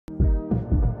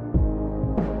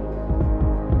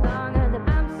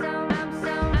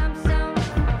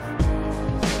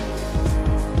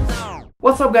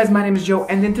What's up guys, my name is Joe,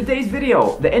 and in today's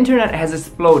video, the internet has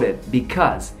exploded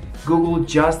because Google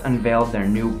just unveiled their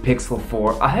new Pixel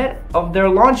 4 ahead of their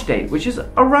launch date, which is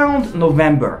around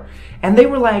November. And they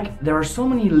were like, there are so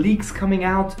many leaks coming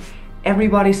out,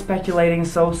 everybody's speculating,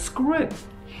 so screw it.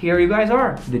 Here you guys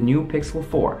are, the new Pixel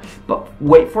 4. But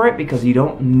wait for it because you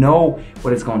don't know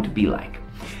what it's going to be like.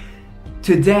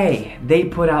 Today, they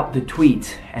put out the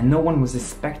tweet, and no one was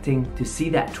expecting to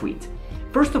see that tweet.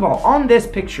 First of all, on this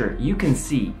picture, you can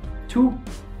see two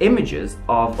images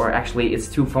of, or actually it's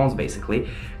two phones basically,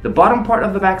 the bottom part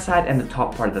of the backside and the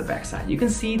top part of the backside. You can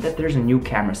see that there's a new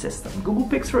camera system. Google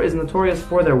Pixel is notorious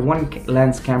for their one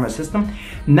lens camera system.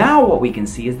 Now what we can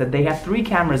see is that they have three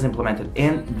cameras implemented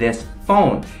in this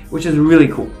phone, which is really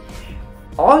cool.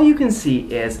 All you can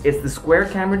see is it's the square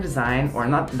camera design, or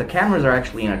not, the cameras are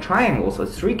actually in a triangle, so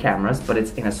it's three cameras, but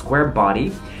it's in a square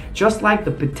body, just like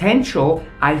the potential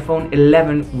iPhone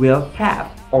 11 will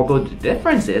have. Although the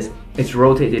difference is it's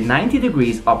rotated 90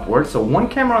 degrees upwards, so one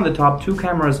camera on the top, two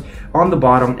cameras on the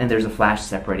bottom, and there's a flash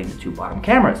separating the two bottom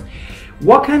cameras.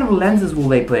 What kind of lenses will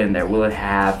they put in there? Will it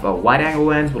have a wide angle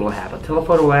lens? Will it have a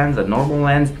telephoto lens, a normal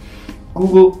lens?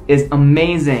 Google is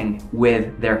amazing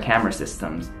with their camera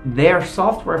systems. Their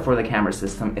software for the camera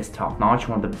system is top-notch,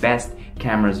 one of the best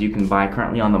cameras you can buy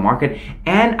currently on the market,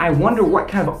 and I wonder what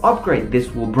kind of upgrade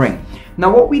this will bring.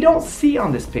 Now what we don't see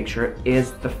on this picture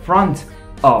is the front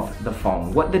of the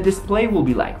phone, what the display will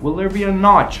be like. Will there be a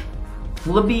notch?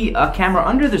 Will it be a camera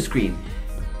under the screen?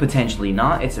 Potentially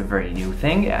not, it's a very new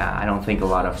thing. I don't think a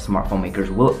lot of smartphone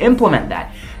makers will implement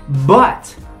that,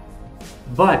 but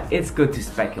it's good to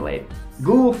speculate.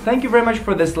 Google, thank you very much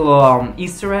for this little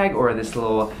Easter egg, or this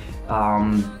little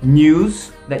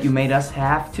news that you made us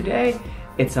have today.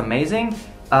 It's amazing,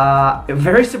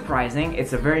 very surprising.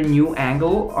 It's a very new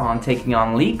angle on taking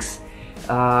on leaks,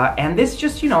 and this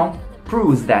just, you know,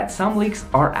 proves that some leaks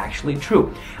are actually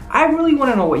true. I really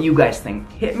want to know what you guys think.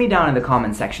 Hit me down in the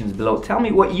comment sections below. Tell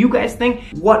me what you guys think.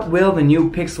 What will the new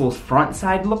Pixel's front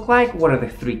side look like? What are the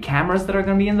three cameras that are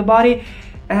going to be in the body?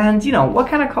 And, you know, what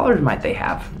kind of colors might they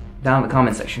have? Down in the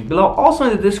comment section below. Also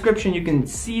in the description you can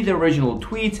see the original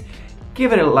tweet.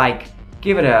 Give it a like,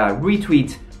 give it a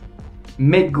retweet,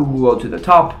 make Google go to the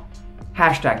top.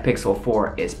 Hashtag Pixel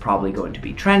 4 is probably going to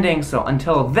be trending. So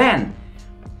until then,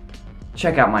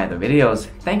 check out my other videos.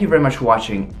 Thank you very much for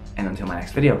watching, and until my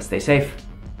next video, stay safe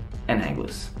and hang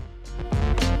loose.